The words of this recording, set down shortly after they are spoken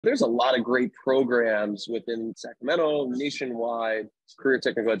There's a lot of great programs within Sacramento, nationwide, career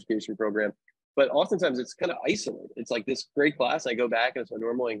technical education program. But oftentimes it's kind of isolated. It's like this great class. I go back and it's my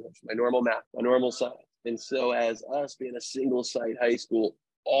normal English, my normal math, my normal science. And so as us being a single site high school,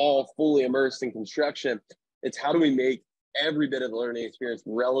 all fully immersed in construction, it's how do we make every bit of the learning experience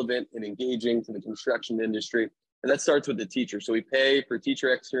relevant and engaging to the construction industry? And that starts with the teacher. So we pay for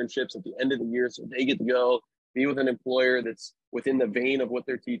teacher externships at the end of the year so they get to go be with an employer that's within the vein of what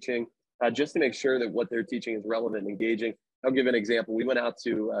they're teaching, just to make sure that what they're teaching is relevant and engaging. I'll give an example. We went out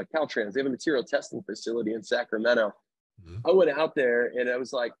to Caltrans. They have a material testing facility in Sacramento. Mm-hmm. I went out there and I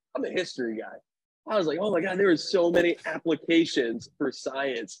was like, I'm a history guy. I was like, oh my God, there are so many applications for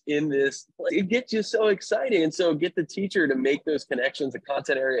science in this. It gets you so exciting. And so get the teacher to make those connections, the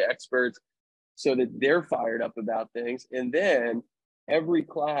content area experts, so that they're fired up about things. And then every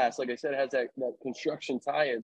class, like I said, has that construction tie-in.